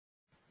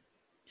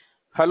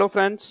Hello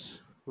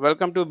friends,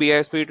 welcome to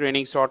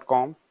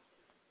bisptrainings.com.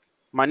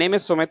 My name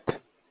is Sumit,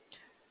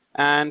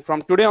 and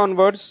from today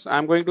onwards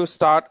I'm going to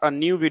start a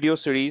new video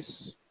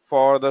series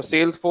for the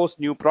Salesforce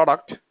new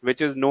product,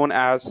 which is known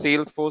as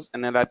Salesforce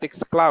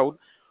Analytics Cloud,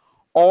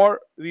 or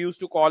we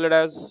used to call it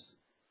as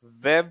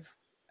Web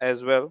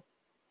as well.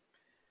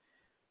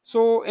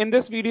 So in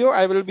this video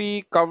I will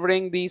be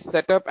covering the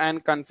setup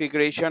and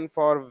configuration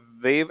for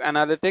Wave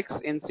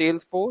Analytics in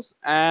Salesforce,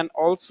 and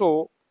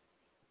also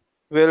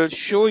will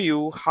show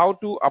you how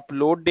to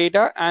upload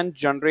data and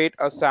generate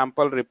a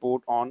sample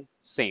report on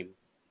same.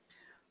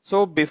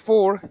 So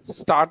before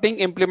starting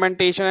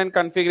implementation and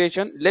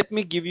configuration, let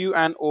me give you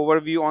an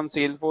overview on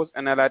Salesforce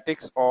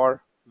Analytics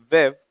or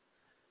Web.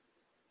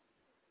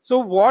 So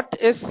what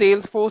is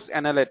Salesforce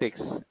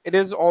Analytics? It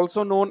is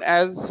also known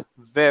as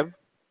Web.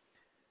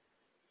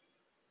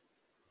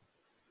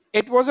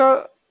 It was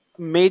a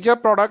major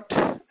product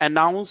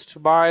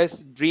announced by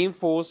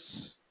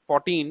Dreamforce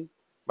 14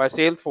 by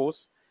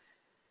Salesforce.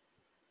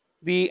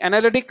 The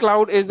Analytic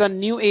Cloud is a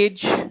new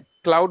age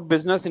cloud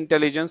business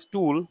intelligence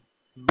tool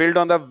built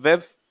on the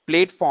web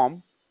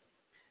platform.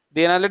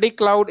 The Analytic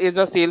Cloud is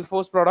a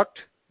Salesforce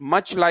product,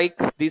 much like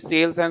the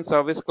Sales and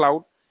Service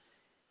Cloud.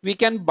 We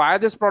can buy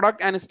this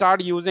product and start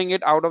using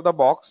it out of the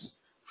box.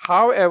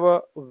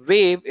 However,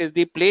 Wave is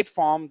the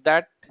platform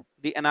that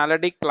the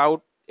Analytic Cloud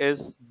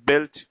is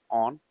built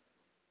on.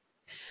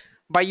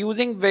 By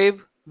using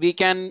Wave, we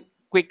can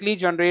quickly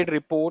generate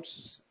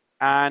reports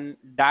and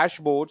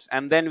dashboards,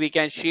 and then we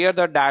can share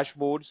the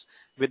dashboards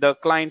with the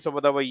clients or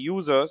with our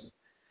users.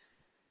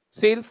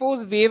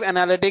 Salesforce Wave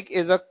Analytic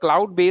is a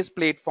cloud-based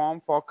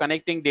platform for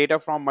connecting data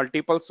from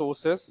multiple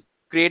sources,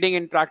 creating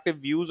interactive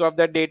views of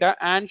that data,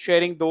 and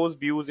sharing those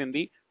views in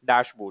the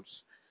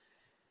dashboards.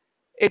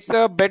 It's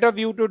a better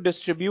view to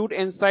distribute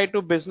insight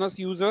to business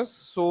users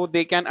so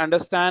they can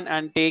understand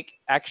and take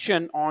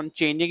action on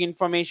changing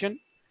information.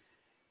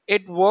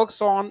 It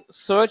works on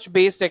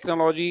search-based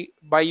technology.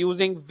 By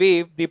using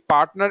Wave, the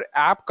partner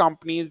app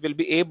companies will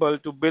be able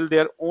to build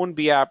their own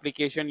BI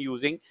application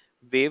using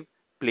Wave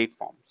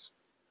platforms.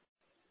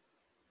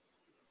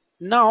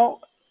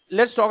 Now,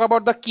 let's talk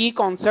about the key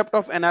concept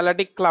of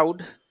Analytic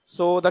Cloud.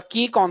 So the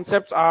key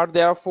concepts are,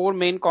 there are four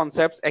main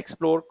concepts: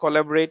 explore,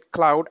 collaborate,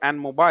 cloud, and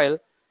mobile.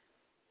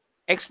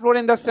 Explore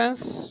in the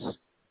sense,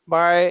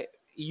 by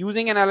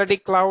using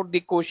Analytic Cloud,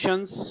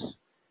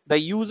 the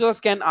users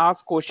can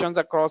ask questions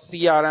across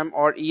CRM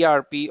or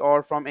ERP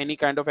or from any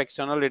kind of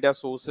external data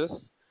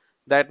sources,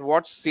 that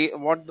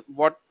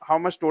how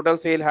much total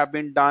sale have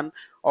been done,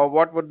 or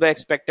what would the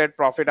expected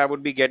profit I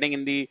would be getting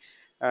in the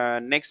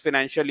next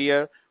financial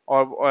year,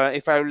 or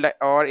if I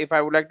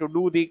would like to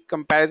do the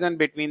comparison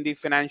between the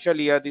financial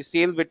year, the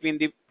sales between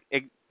the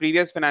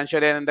previous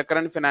financial year and the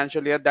current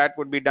financial year, that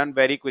would be done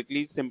very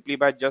quickly simply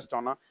by just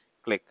on a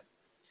click.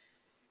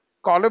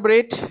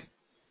 Collaborate,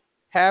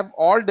 have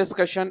all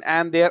discussion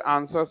and their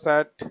answers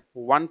at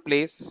one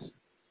place.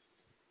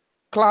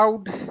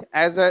 Cloud,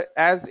 as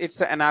it's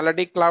an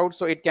analytic cloud,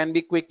 so it can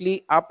be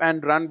quickly up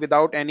and run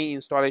without any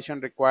installation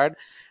required.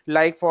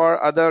 Like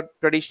for other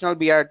traditional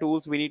BI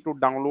tools, we need to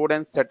download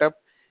and set up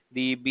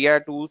the BI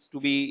tools to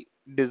be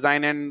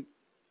design and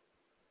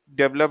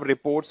develop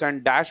reports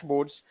and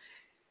dashboards.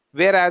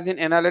 Whereas in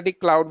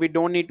Analytic Cloud, we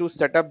don't need to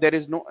set up. There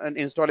is no an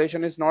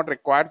installation is not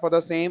required for the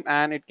same,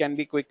 and it can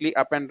be quickly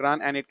up and run,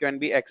 and it can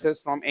be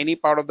accessed from any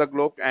part of the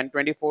globe, and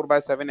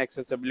 24/7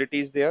 accessibility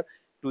is there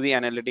to the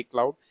Analytic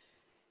Cloud.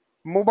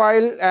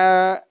 Mobile,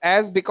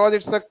 as because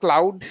it's a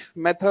cloud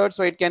method,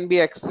 so it can be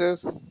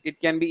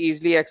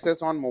easily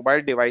accessed on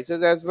mobile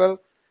devices as well.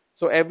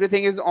 So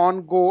everything is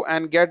on go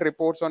and get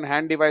reports on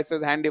hand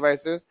devices,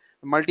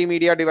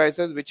 multimedia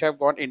devices which have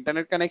got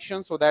internet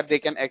connection, so that they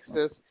can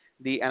access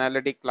the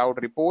Analytic Cloud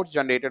reports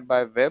generated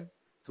by web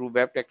through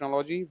web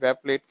technology,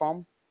 web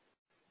platform.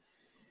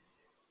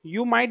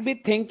 You might be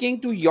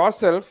thinking to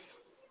yourself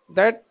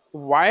that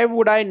why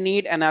would I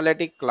need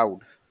Analytic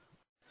Cloud?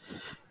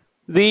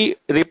 The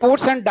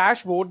reports and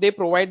dashboard, they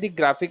provide the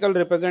graphical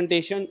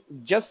representation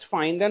just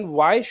fine. Then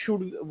why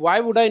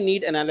would I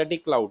need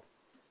Analytic Cloud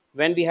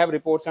when we have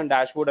reports and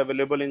dashboard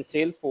available in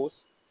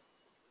Salesforce?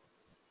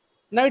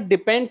 Now it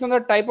depends on the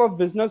type of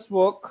business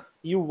work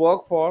you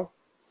work for.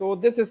 So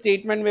this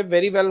statement may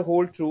very well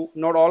hold true.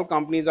 Not all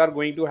companies are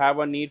going to have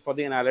a need for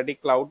the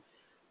Analytic Cloud.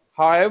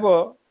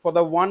 However, for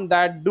the one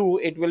that do,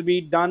 it will be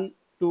done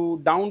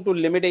to down to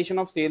limitation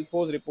of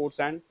Salesforce reports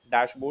and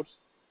dashboards.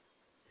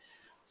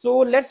 So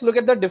let's look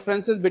at the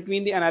differences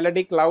between the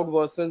Analytic Cloud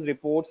versus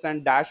reports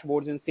and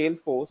dashboards in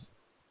Salesforce.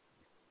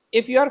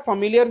 If you are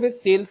familiar with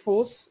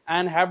Salesforce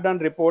and have done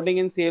reporting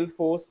in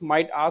Salesforce,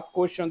 might ask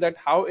question that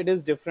how it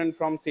is different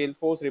from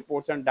Salesforce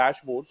reports and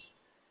dashboards.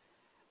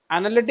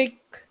 Analytic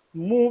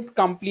moved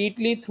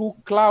completely through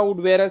cloud,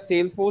 whereas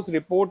Salesforce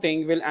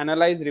reporting will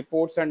analyze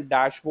reports and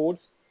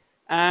dashboards.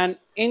 And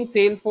in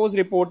Salesforce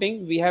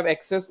reporting, we have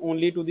access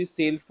only to the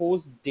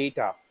Salesforce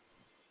data,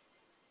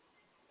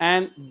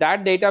 and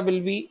that data will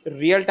be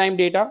real-time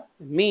data,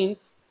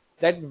 means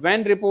that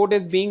when report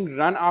is being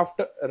run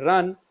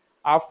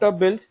after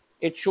build,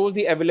 it shows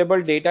the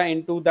available data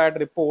into that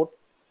report.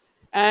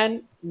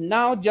 And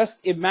now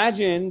just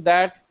imagine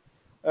that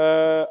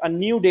a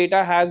new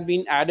data has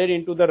been added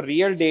into the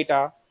real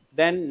data.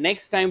 Then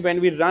next time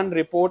when we run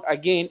report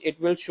again, it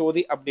will show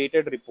the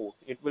updated report.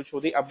 It will show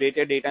the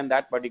updated data in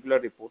that particular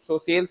report. So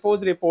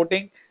Salesforce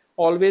reporting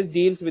always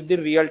deals with the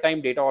real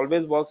time data,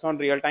 always works on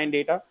real time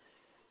data.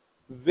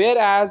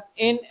 Whereas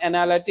in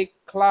analytic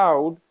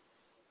cloud,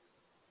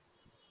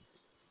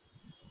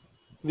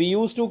 we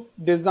used to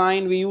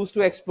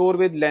explore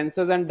with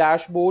lenses and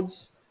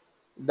dashboards.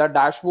 The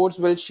dashboards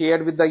will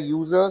share with the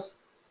users.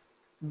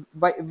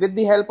 With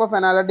the help of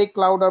analytic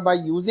cloud, or by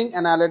using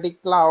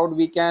analytic cloud,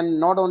 we can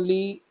not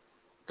only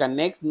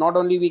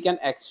we can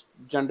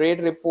generate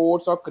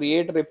reports or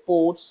create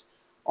reports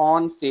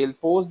on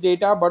Salesforce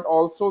data, but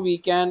also we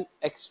can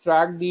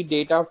extract the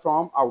data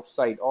from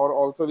outside, or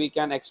also we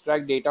can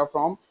extract data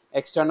from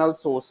external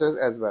sources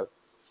as well.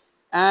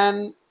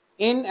 And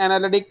in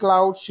analytic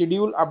cloud,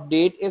 schedule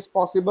update is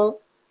possible.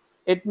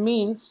 It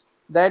means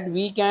that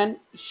we can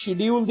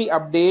schedule the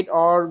update,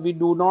 or we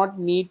do not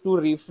need to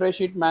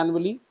refresh it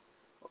manually.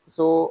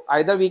 So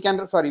either we can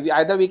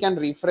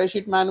refresh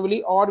it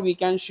manually, or we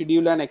can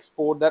schedule and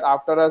export that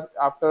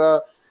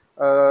after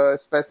a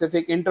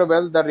specific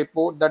interval,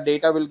 the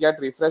data will get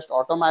refreshed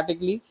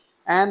automatically,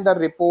 and the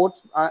report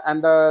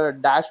and the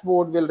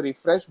dashboard will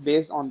refresh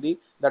based on the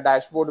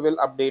dashboard will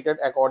update it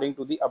according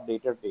to the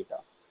updated data.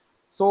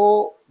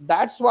 So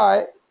that's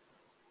why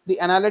the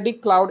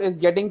analytic cloud is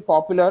getting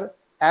popular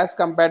as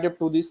compared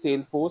to the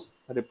Salesforce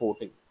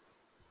reporting.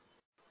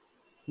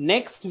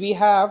 Next, we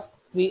have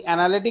the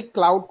analytic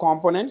cloud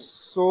components.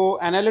 So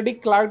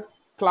analytic cloud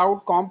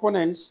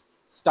components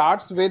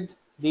starts with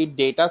the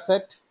data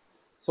set.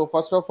 So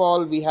first of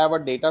all, we have a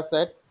data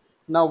set.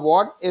 Now,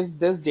 what is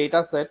this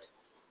data set?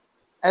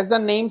 As the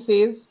name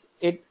says,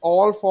 it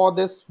all for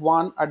this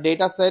one, a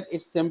data set,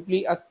 it's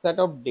simply a set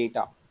of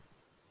data.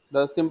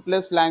 The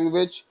simplest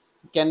language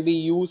can be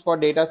used for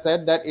data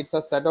set, that it's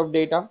a set of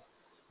data.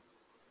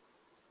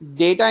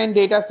 Data in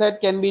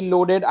dataset can be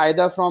loaded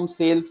either from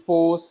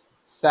Salesforce,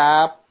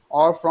 SAP,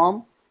 or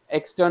from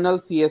external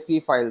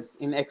CSV files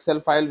in Excel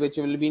file, which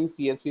will be in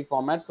CSV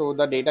format. So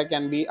the data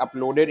can be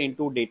uploaded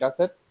into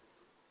dataset.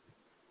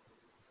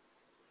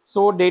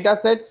 So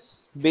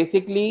datasets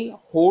basically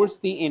holds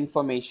the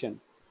information.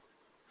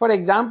 For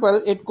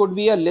example, it could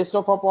be a list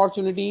of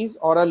opportunities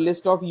or a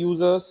list of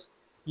users.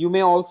 You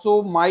may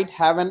also might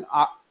have an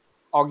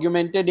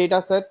augmented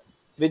data set,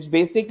 which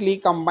basically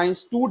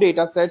combines two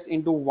data sets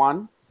into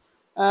one.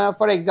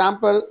 For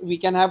example, we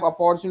can have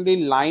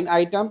opportunity line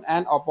item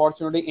and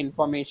opportunity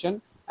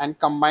information and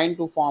combine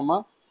to form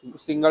a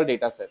single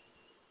data set.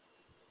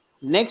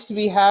 Next,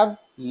 we have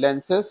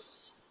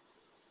lenses.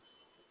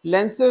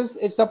 Lenses,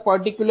 it's a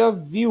particular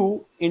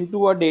view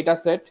into a data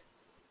set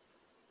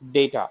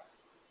data.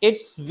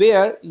 It's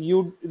where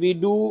we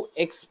do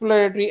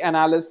exploratory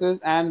analysis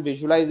and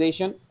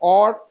visualization,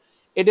 or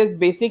it is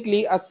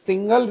basically a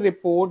single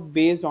report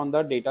based on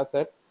the data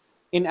set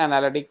in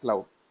analytic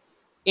cloud.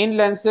 In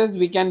lenses,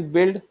 we can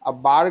build a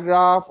bar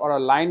graph or a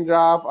line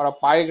graph or a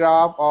pie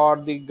graph,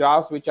 or the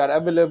graphs which are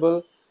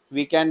available.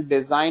 We can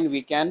design,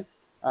 we can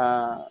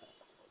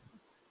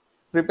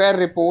prepare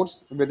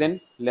reports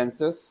within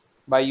lenses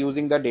by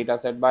using the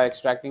dataset, by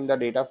extracting the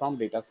data from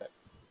dataset.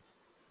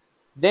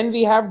 Then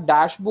we have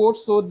dashboards.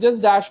 So this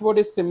dashboard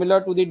is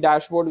similar to the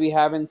dashboard we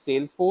have in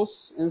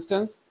Salesforce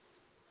instance.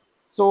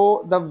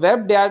 So the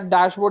web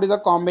dashboard is a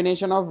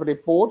combination of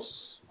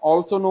reports,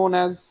 also known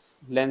as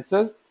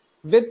lenses,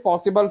 with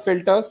possible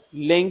filters,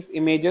 links,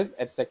 images,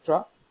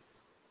 etc.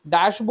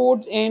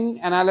 Dashboards in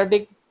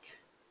analytic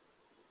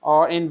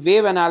or in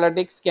wave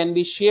analytics can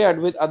be shared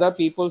with other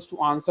peoples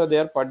to answer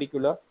their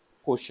particular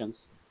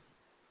questions.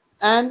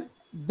 And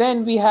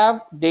then we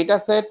have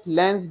dataset,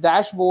 lens,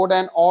 dashboard,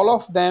 and all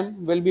of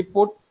them will be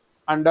put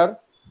under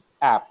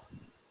app.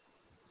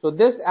 So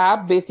this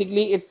app,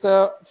 basically it's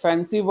a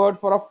fancy word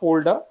for a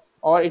folder,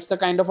 or it's a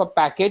kind of a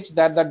package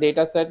that the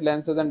dataset,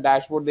 lenses, and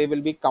dashboard, they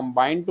will be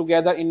combined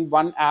together in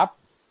one app.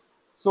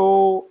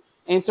 So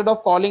instead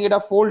of calling it a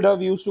folder,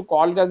 we used to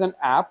call it as an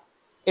app.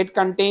 It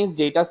contains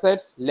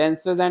datasets,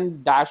 lenses,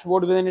 and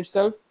dashboard within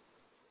itself.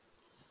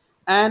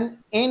 And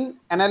in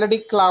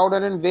analytic cloud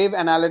or in wave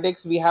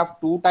analytics, we have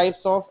two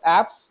types of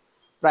apps: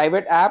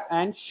 private app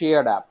and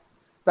shared app.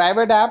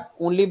 Private app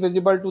only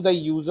visible to the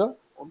user,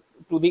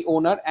 to the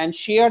owner, and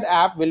shared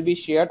app will be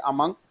shared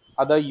among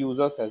other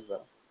users as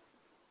well.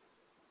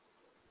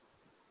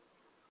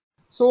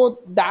 So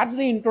that's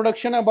the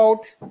introduction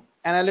about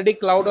analytic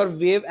cloud or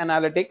wave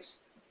analytics.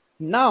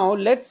 Now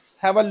let's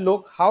have a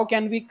look, how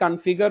can we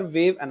configure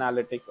wave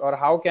analytics, or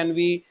how can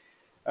we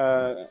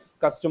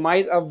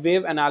customize a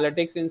wave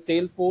analytics in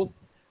Salesforce.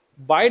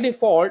 By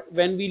default,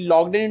 when we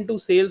logged in into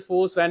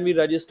Salesforce, when we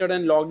registered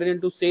and logged in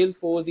into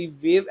Salesforce, the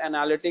wave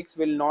analytics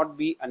will not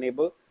be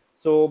enabled.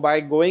 So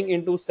by going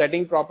into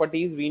setting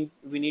properties, we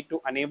need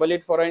to enable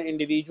it for an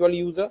individual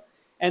user,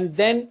 and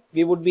then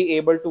we would be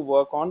able to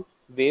work on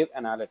wave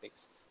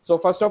analytics. So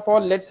first of all,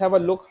 let's have a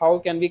look, how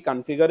can we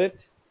configure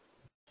it.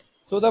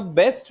 So the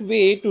best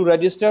way to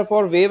register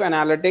for Wave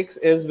Analytics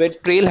is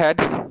with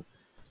Trailhead.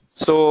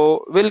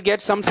 So we'll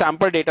get some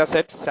sample data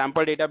sets,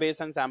 sample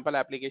database and sample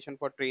application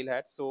for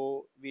Trailhead.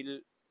 So we'll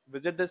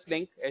visit this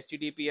link,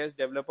 https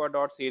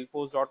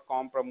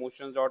developer.salesforce.com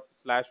promotions.org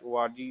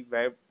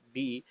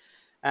webd,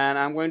 and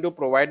I'm going to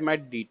provide my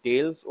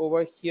details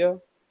over here.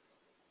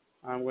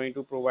 I'm going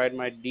to provide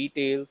my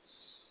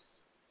details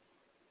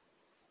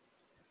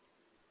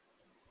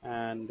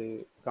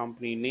and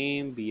company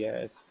name,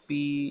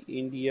 BISP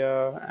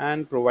India,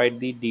 and provide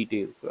the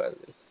details. So I'll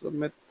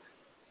submit,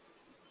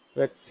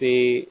 let's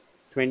say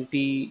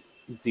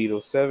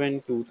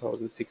 2007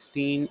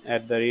 2016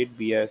 at the rate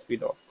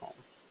bisp.com,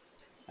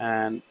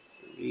 and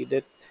read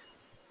it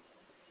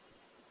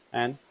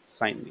and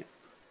sign me up.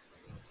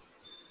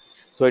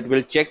 So it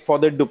will check for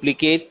the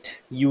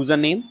duplicate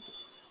username,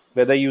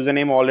 whether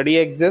username already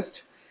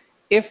exists.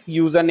 If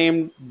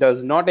username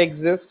does not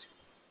exist,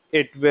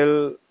 it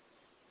will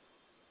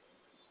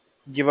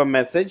give a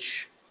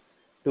message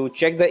to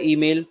check the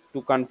email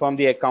to confirm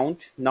the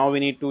account. Now we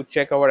need to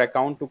check our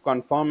account to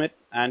confirm it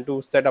and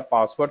to set a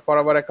password for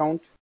our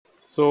account.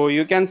 So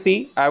you can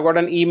see I've got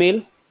an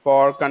email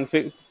for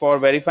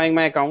verifying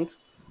my account.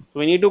 So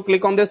we need to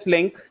click on this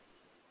link.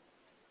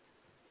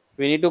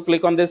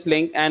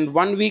 And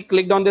when we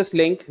clicked on this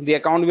link, the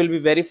account will be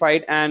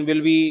verified and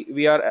will be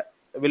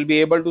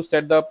able to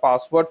set the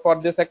password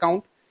for this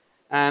account,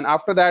 and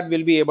after that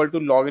we'll be able to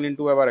log in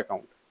into our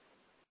account.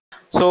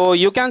 So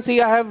you can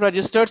see I have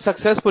registered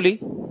successfully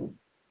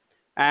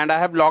and I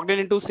have logged in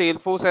into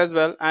Salesforce as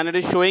well, and it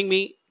is showing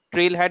me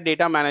Trailhead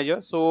Data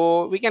Manager.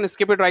 So we can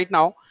skip it right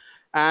now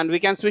and we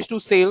can switch to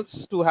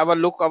sales to have a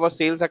look our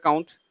sales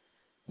account.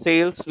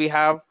 Sales, we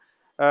have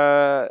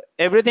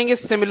everything is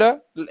similar,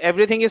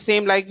 everything is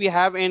same like we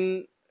have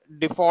in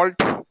default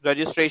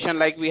registration,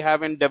 like we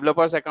have in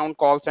developers account,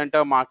 call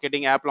center,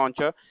 marketing, app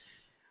launcher.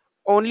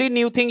 Only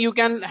new thing you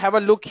can have a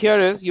look here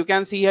is you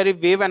can see here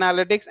Wave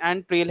Analytics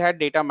and Trailhead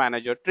Data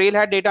Manager.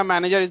 Trailhead Data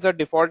Manager is the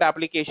default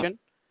application.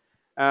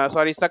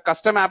 It's a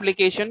custom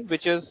application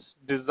which is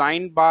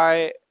designed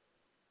by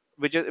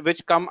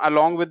which come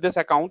along with this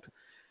account.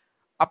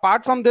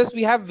 Apart from this,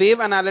 we have Wave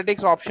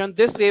Analytics option.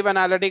 This Wave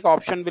Analytic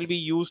option will be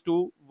used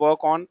to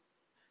work on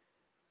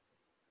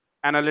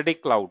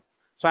Analytic Cloud.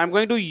 So I'm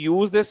going to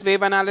use this Wave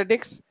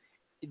Analytics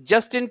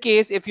just in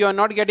case if you are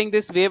not getting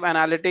this Wave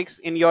Analytics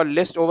in your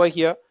list over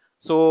here.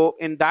 So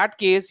in that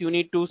case, you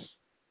need to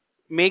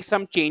make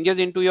some changes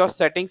into your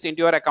settings,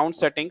 into your account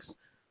settings.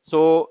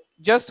 So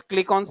just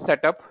click on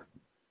setup.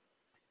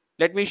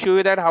 Let me show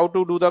you that how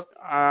to do the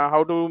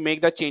how to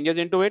make the changes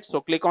into it. So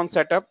click on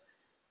setup,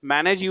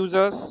 manage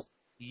users,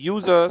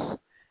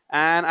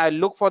 and I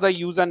look for the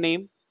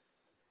username.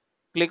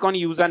 Click on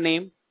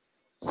username,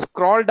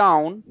 scroll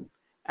down,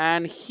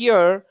 and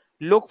here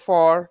look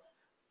for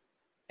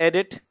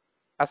edit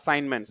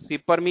assignment. See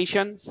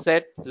permission,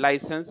 set,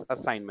 license,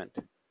 assignment.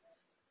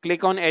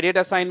 Click on edit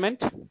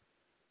assignment,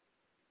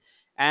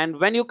 and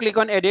when you click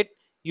on edit,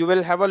 you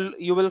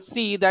will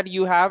see that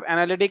you have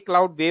Analytic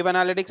Cloud Wave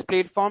Analytics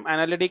Platform,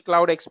 Analytic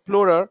Cloud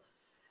Explorer,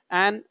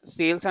 and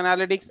Sales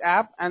Analytics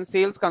app and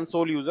Sales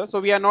Console user. So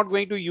we are not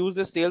going to use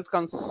the Sales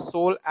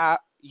Console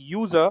app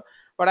user,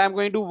 but I'm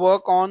going to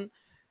work on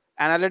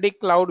Analytic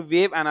Cloud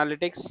Wave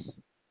Analytics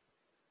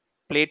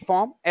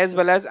Platform as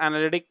well as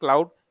Analytic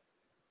Cloud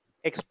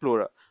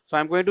Explorer. So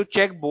I'm going to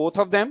check both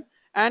of them,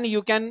 and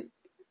you can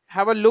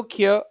have a look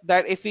here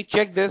that if we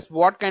check this,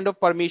 what kind of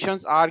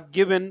permissions are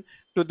given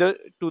to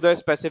the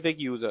specific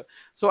user.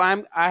 So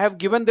I have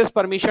given this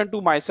permission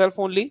to myself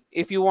only.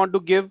 If you want to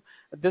give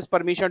this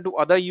permission to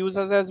other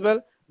users as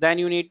well, then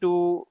you need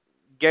to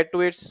get to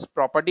its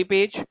property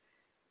page,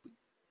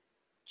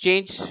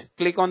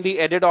 click on the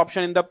edit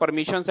option in the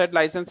permission set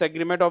license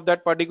agreement of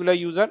that particular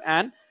user,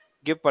 and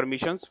give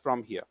permissions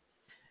from here.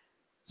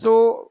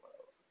 So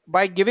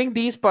by giving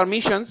these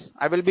permissions,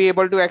 I will be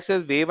able to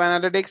access Wave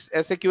Analytics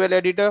SQL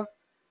editor,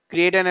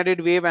 create and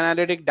edit Wave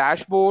Analytics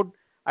dashboard.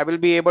 I will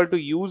be able to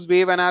use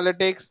Wave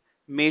Analytics,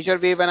 measure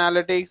Wave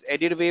Analytics,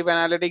 edit Wave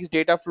Analytics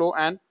data flow,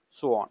 and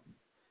so on.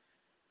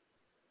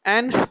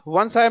 And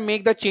once I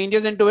make the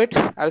changes into it,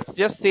 I'll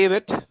just save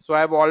it. So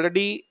I've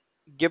already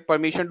give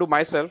permission to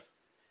myself,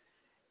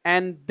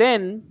 and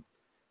then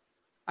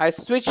I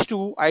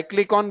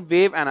click on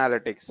Wave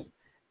Analytics.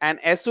 And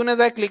as soon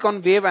as I click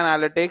on Wave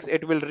Analytics,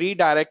 it will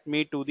redirect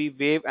me to the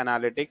Wave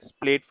Analytics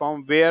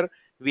platform where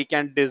we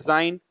can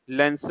design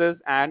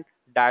lenses and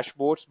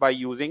dashboards by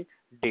using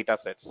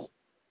datasets.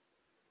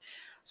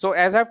 So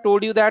as I've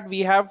told you that we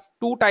have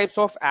two types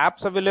of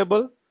apps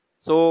available.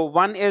 So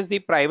one is the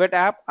private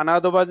app,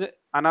 another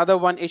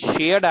one is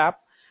shared app.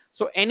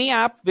 So any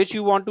app which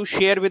you want to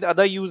share with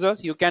other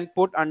users, you can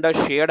put under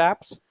shared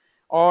apps,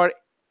 or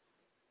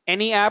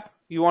any app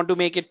you want to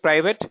make it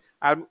private,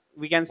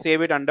 we can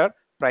save it under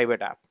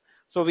private app.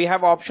 So we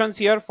have options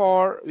here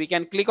we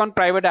can click on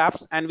private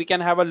apps and we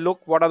can have a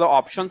look what are the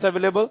options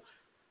available.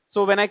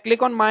 So when I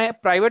click on my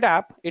private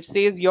app, it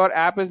says your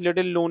app is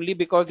little lonely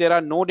because there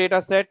are no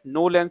data set,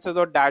 no lenses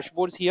or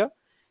dashboards here.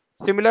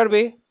 Similar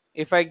way,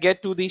 if I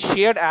get to the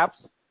shared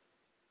apps,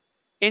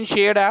 In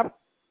shared app,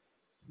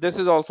 this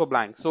is also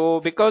blank. So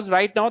because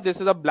right now this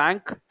is a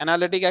blank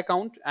analytic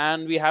account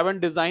and we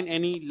haven't designed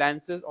any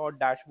lenses or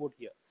dashboard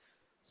here.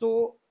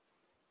 So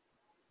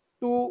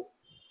to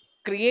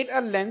create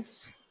a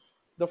lens,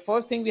 the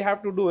first thing we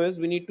have to do is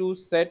we need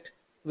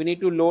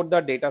to load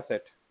the data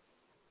set.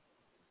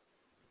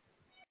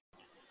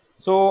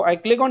 So I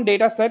click on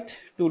data set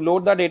to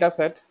load the data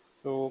set.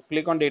 So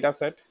click on data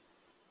set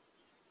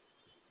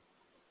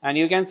and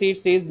you can see it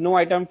says no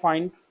item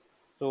find.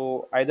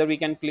 So either we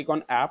can click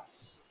on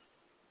apps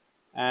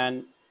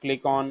and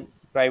click on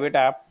private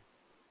app,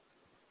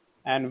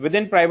 and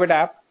within private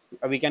app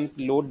we can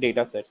load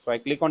data set. So I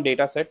click on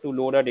data set to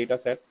load a data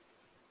set.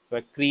 So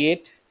I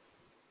create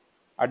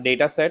a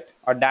data set,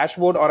 a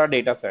dashboard or a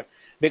data set,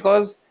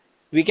 because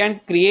we can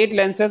create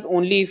lenses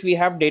only if we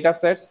have data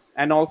sets,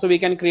 and also we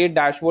can create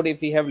dashboard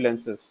if we have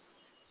lenses.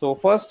 So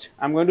first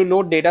I'm going to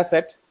load data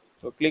set.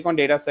 So click on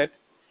data set.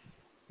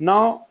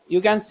 Now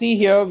you can see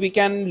here we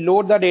can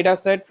load the data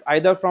set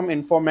either from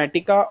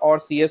Informatica or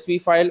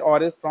CSV file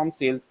or from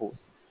Salesforce.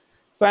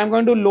 So I'm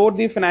going to load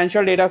the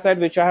financial data set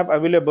which I have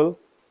available.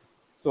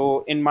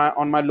 So in my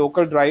on my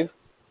local drive,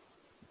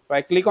 so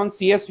I click on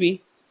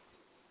CSV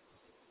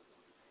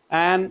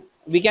and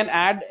we can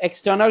add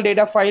external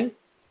data file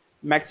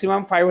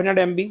maximum 500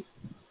 MB,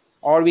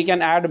 or we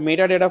can add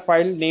metadata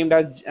file named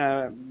as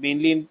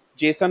mainly in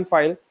JSON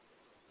file.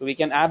 So we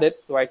can add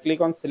it. So I click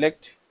on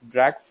select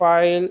drag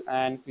file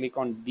and click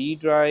on D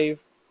drive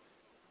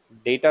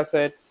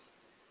datasets,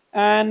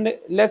 and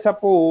let's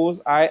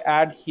suppose I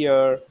add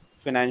here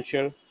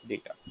financial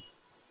data,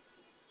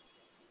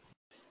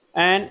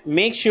 and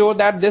make sure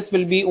that this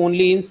will be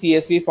only in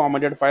CSV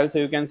formatted file. So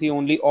you can see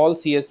only all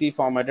CSV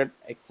formatted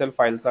Excel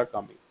files are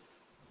coming.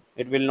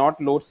 It will not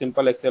load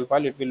simple Excel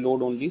file, it will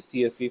load only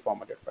CSV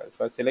formatted files.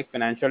 So I select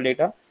financial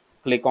data,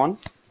 click on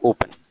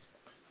open,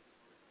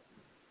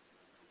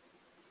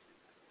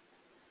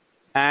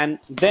 and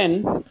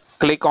then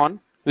click on,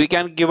 we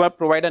can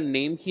provide a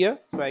name here.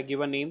 So I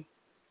give a name,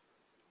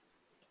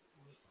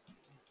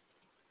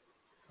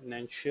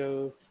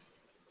 financial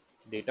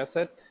data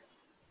set.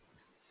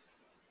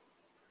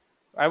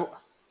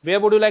 Where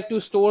would you like to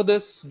store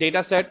this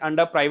data set,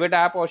 under private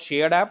app or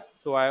shared app?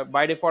 So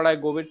by default I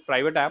go with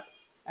private app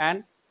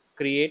and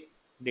create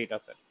data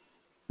set.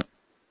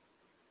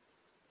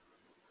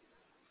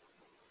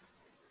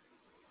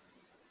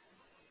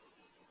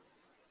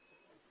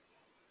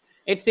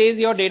 It says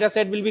your data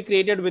set will be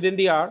created within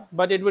the hour,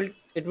 but it will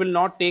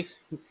not take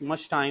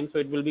much time, so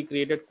it will be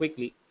created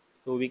quickly.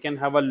 So we can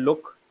have a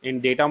look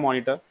in data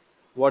monitor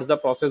what's the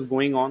process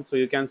going on. So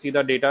you can see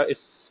the data is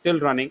still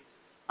running.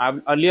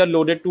 I've earlier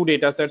loaded two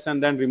data sets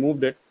and then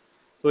removed it.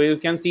 So you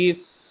can see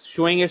it's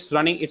showing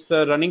it's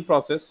a running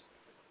process.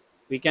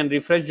 We can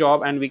refresh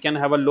job and we can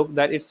have a look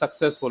that it's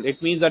successful.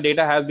 It means the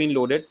data has been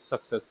loaded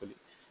successfully.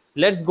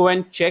 Let's go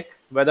and check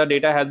whether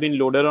data has been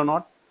loaded or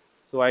not.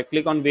 So I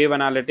click on wave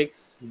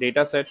analytics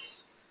data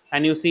sets,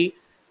 and you see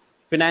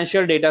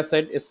financial data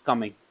set is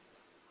coming.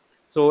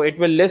 So it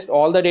will list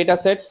all the data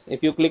sets.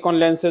 If you click on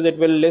lenses, it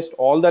will list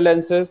all the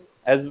lenses,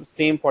 as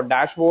same for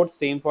dashboard,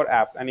 same for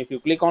apps. And if you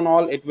click on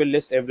all, it will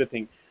list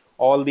everything,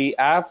 all the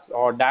apps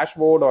or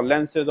dashboard or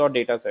lenses or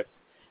data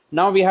sets.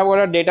 Now we have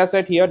our data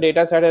set here.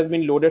 Data set has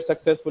been loaded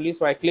successfully.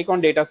 So I click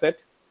on data set,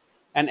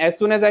 and as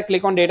soon as I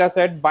click on data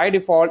set, by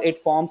default it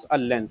forms a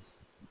lens.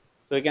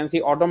 So you can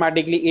see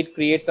automatically it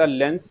creates a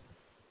lens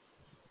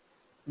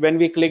when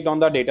we clicked on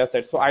the data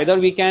set. So either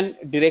we can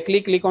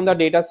directly click on the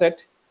data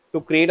set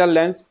to create a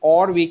lens,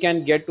 or we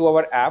can get to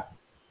our app,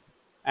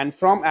 and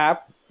from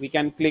app we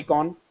can click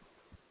on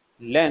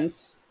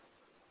lens,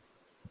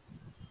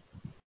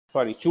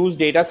 choose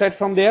data set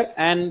from there,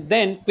 and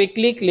then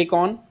quickly click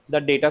on the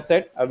data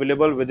set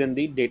available within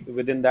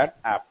that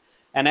app.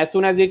 And as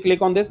soon as you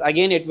click on this,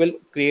 again it will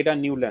create a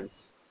new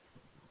lens.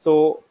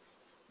 So,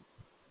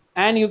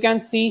 and you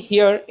can see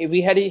here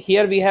we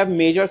have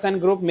measures and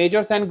group.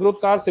 Measures and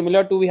groups are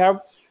similar to we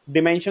have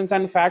dimensions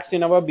and facts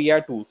in our BI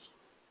tools.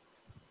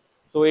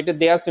 So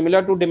they are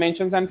similar to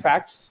dimensions and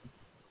facts.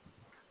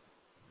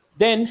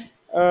 Then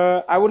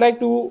I would like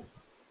to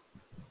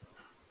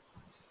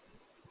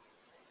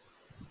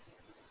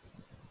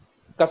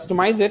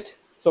customize it.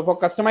 So for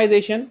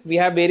customization we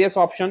have various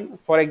options.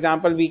 For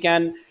example,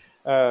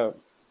 uh,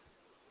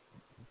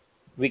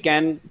 we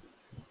can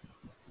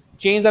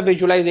change the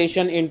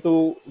visualization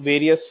into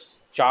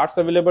various charts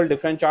available,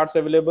 different charts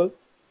available.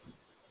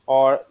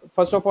 Or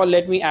first of all,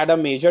 let me add a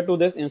measure to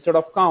this. Instead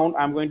of count,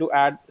 I'm going to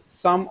add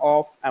sum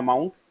of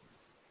amount,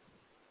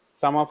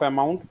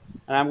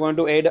 and I'm going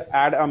to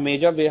add a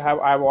measure.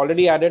 I've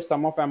already added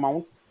sum of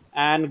amount,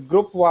 and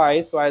group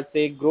wise, so I'll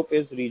say group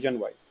is region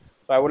wise.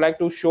 So I would like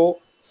to show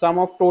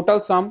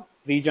total sum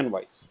region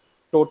wise,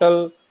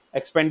 total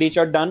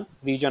expenditure done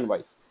region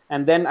wise,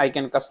 and then I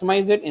can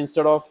customize it.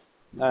 Instead of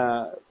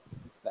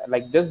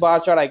like this bar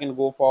chart, I can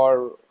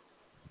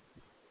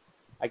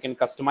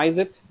customize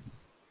it.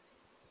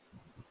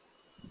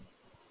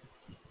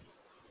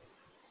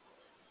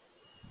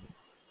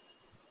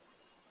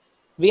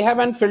 We have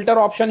an filter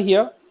option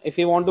here. if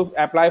we want to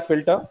apply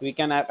filter, we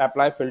can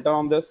apply filter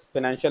on this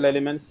financial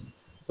elements.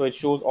 So it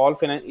shows all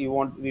we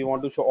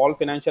want to show all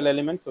financial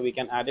elements, so we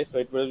can add it. So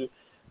it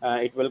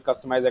will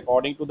customize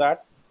according to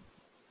that.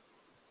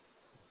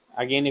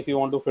 Again, if you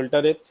want to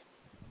filter it,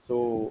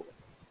 so,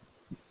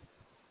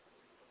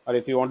 or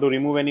if you want to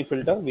remove any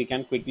filter, we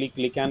can quickly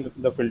click and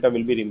the filter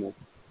will be removed.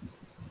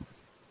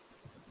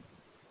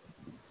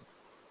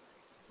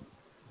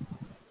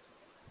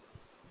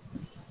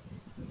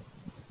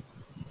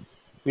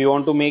 We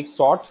want to make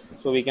sort,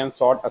 so we can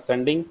sort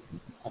ascending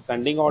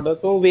order.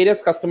 So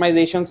various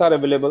customizations are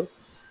available,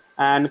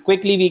 and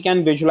quickly we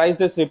can visualize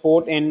this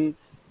report in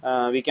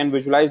we can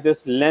visualize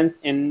this lens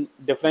in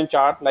different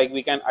chart. Like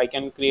I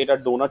can create a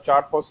donut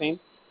chart for same,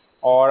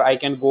 or I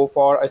can go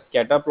for a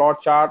scatter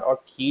plot chart or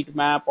heat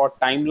map or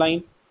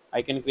timeline.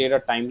 I can create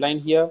a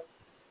timeline here.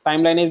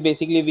 Timeline is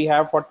basically we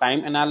have for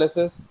time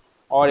analysis,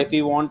 or if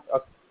you want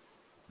a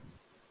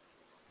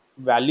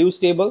values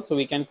table, so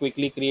we can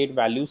quickly create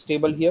values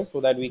table here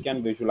so that we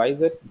can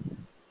visualize it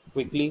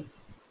quickly.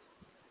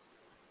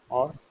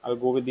 Or I'll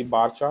go with the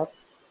bar chart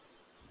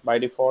by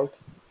default,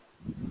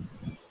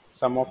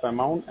 sum of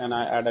amount, and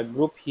I add a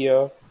group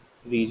here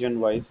region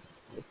wise.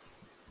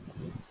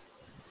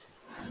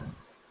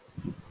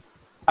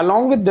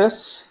 Along with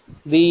this,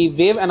 the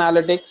wave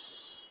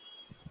analytics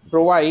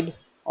provide,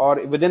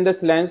 or within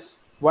this lens,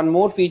 one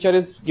more feature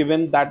is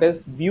given, that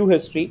is view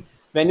history.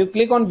 When you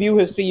click on view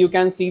history, you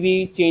can see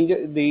the change,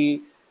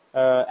 the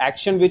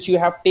action which you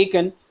have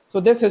taken. So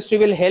this history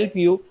will help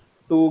you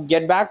to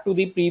get back to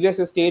the previous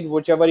stage,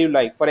 whichever you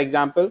like. For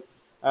example,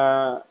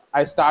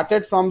 I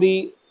started from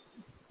the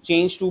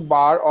change to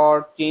bar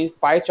or change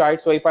pie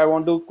chart. So if I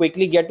want to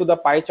quickly get to the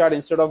pie chart,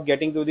 instead of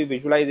getting to the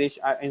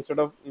visualization, instead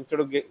of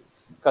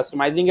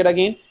customizing it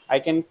again, I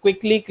can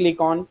quickly click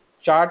on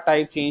chart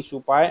type change to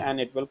pie, and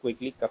it will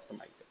quickly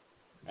customize it,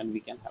 and we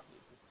can have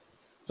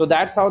it. So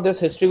that's how this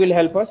history will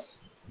help us.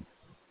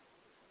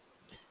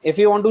 If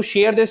you want to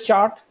share this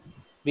chart,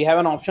 we have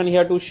an option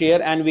here to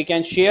share, and we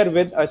can share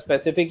with a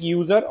specific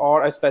user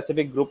or a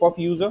specific group of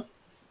user,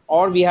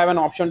 or we have an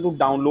option to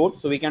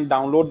download, so we can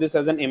download this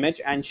as an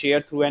image and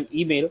share through an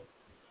email.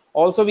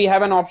 Also, we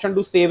have an option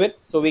to save it,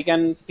 so we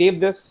can save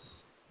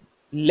this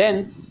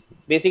lens.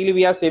 Basically,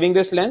 we are saving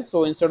this lens,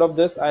 so instead of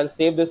this, I'll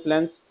save this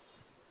lens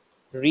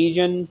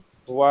region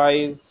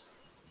wise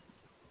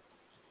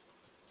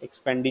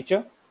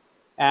expenditure,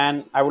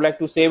 and I would like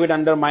to save it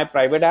under my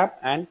private app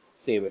and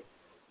save it.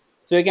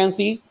 So you can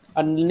see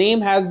a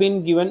name has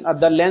been given,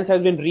 the lens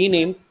has been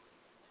renamed,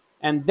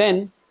 and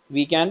then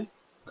we can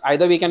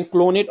either we can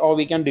clone it or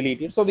we can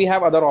delete it. So we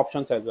have other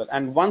options as well,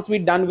 and once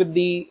we're done with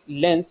the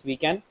lens, we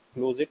can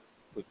close it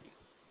quickly.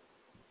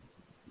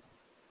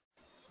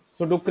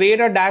 So to create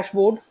a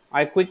dashboard,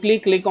 I quickly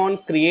click on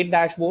create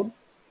dashboard,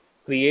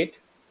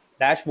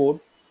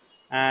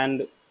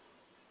 and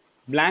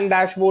blank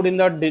dashboard in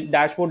the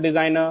dashboard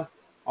designer,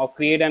 or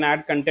create and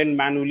add content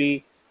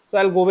manually. So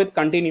I'll go with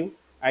continue.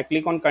 I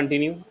click on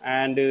continue,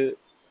 and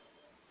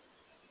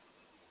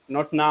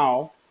not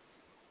now,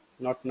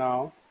 not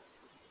now.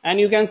 And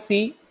you can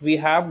see we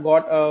have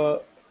got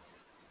a,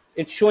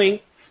 it's showing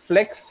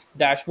flex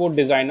dashboard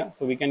designer,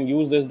 so we can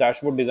use this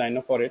dashboard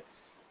designer for it.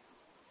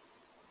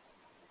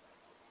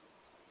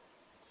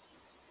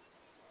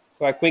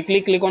 So I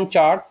quickly click on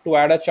chart to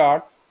add a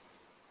chart.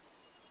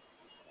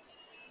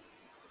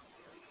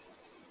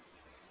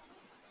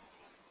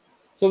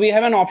 So we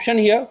have an option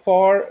here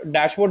for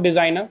dashboard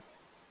designer,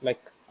 like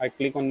I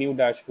click on new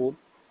dashboard.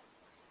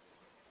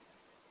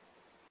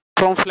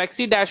 From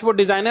flexi dashboard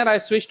designer, I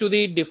switch to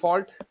the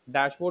default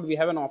dashboard. We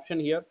have an option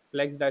here,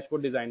 flex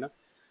dashboard designer.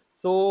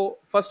 So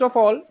first of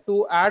all,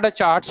 to add a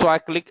chart, so I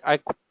click,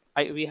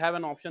 we have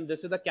an option.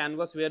 This is the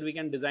canvas where we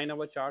can design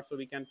our chart, so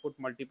we can put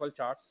multiple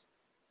charts.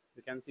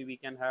 You can see we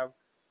can have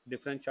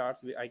different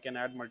charts. I can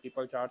add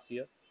multiple charts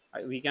here.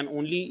 You can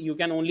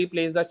only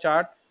place the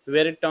chart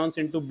where it turns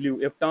into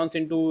blue. If turns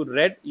into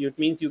red, it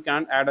means you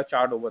can't add a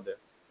chart over there.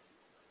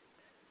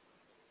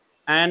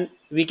 And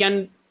we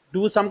can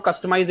do some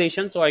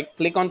customization. So I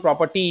click on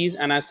properties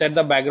and I set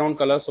the background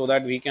color so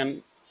that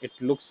it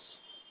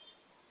looks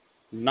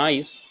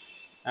nice,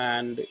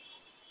 and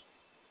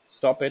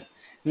stop it.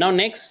 Now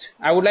next,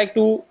 I would like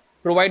to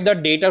provide the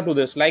data to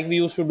this, like we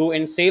used to do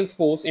in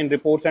Salesforce in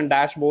reports and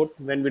dashboard.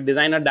 When we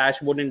design a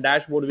dashboard, in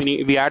dashboard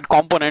we add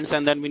components,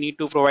 and then we need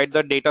to provide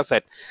the data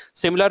set.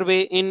 Similar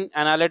way in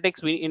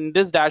analytics, in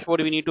this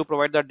dashboard we need to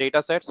provide the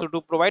data set. So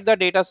to provide the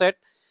data set,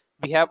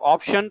 we have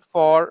option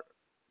for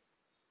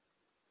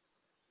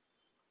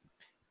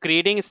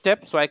creating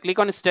step. So I click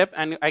on step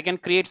and I can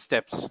create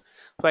steps.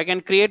 So I can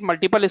create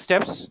multiple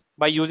steps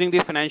by using the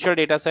financial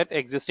data set,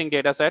 existing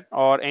data set,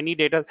 or any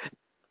data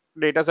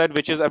set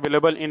which is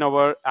available in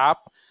our app.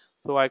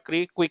 So I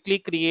quickly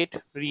create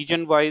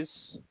region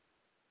wise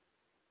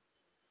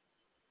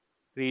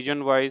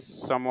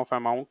sum of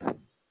amount,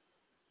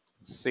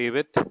 save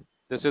it.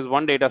 This is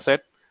one data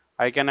set.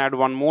 I can add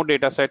one more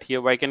data set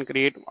here. I can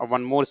create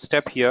one more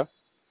step here.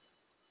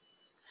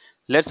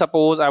 Let's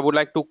suppose I would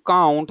like to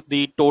count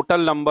the total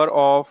number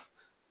of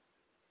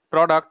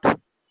product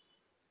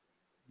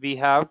we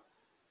have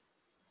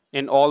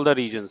in all the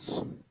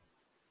regions.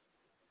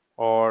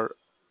 Or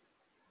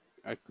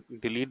I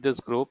delete this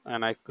group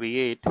and I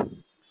create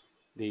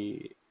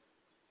the,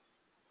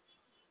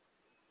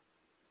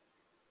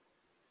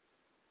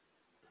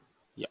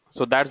 yeah,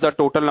 so that's the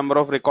total number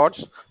of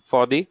records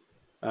for the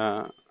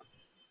uh,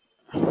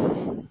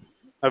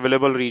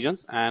 available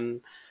regions,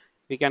 and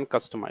we can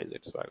customize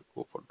it. So I'll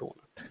go for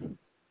donut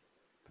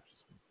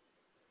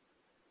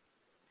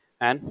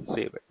and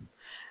save it.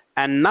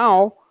 And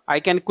now I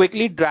can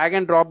quickly drag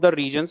and drop the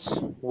regions.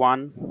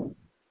 One,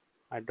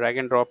 I drag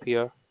and drop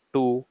here.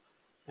 Two,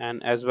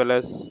 and as well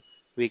as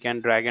we can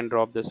drag and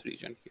drop this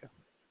region here.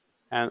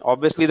 And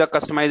obviously the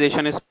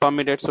customization is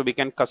permitted, so we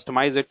can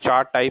customize the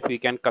chart type. We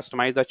can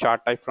customize the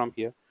chart type from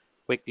here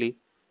quickly.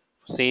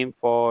 Same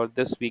for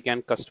this, we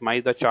can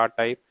customize the chart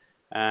type.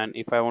 And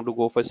if I want to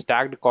go for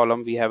stacked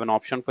column, we have an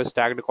option for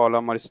stacked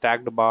column or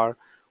stacked bar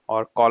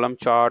or column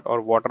chart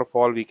or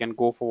waterfall. We can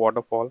go for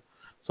waterfall.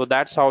 So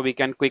that's how we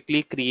can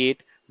quickly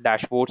create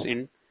dashboards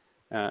in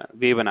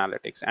Wave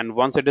Analytics. And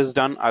once it is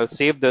done, I'll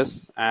save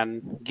this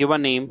and give a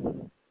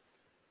name,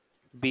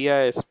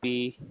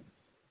 BISP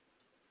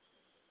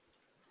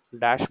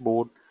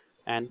dashboard,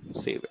 and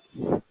save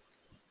it.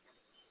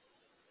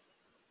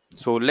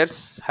 So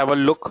let's have a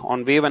look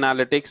on Wave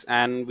Analytics,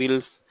 and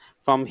we'll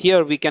from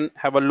here we can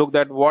have a look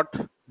at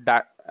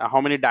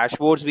how many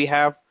dashboards we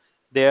have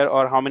there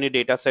or how many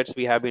data sets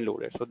we have been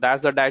loaded. So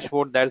that's the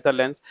dashboard, that's the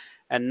lens.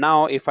 And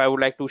now if I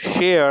would like to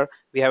share,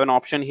 we have an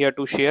option here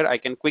to share. I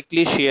can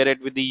quickly share it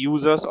with the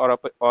users or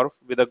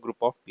with a group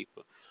of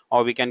people.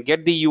 Or we can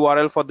get the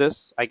URL for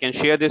this. I can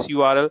share this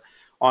URL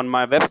on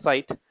my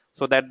website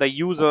so that the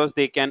users,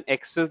 they can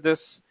access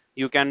this.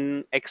 You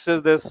can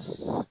access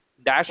this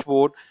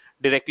dashboard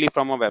directly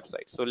from a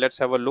website. So let's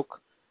have a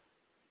look.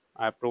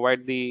 I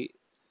provide the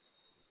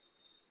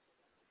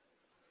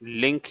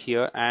link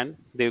here and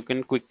they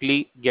can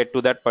quickly get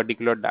to that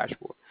particular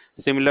dashboard.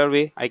 Similar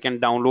way, I can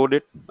download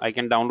it. I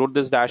can download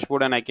this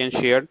dashboard and I can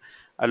share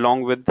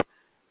along with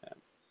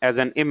as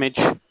an image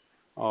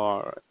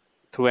or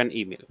through an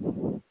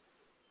email.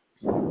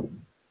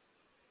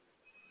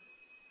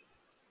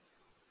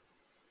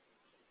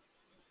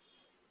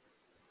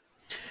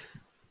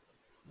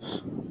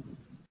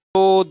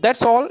 So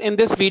that's all in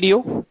this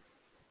video.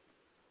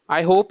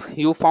 I hope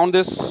you found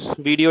this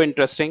video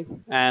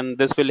interesting, and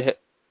this will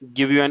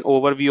give you an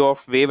overview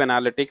of Wave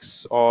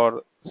Analytics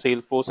or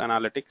Salesforce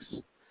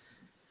Analytics.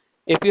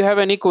 If you have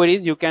any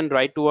queries, you can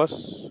write to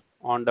us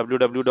on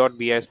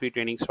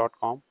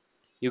www.bisptrainings.com.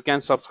 You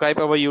can subscribe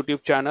our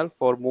YouTube channel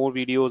for more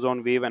videos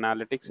on Wave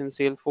Analytics in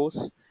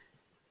Salesforce.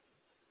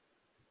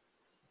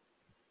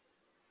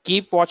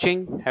 Keep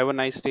watching. Have a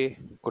nice day.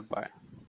 Goodbye.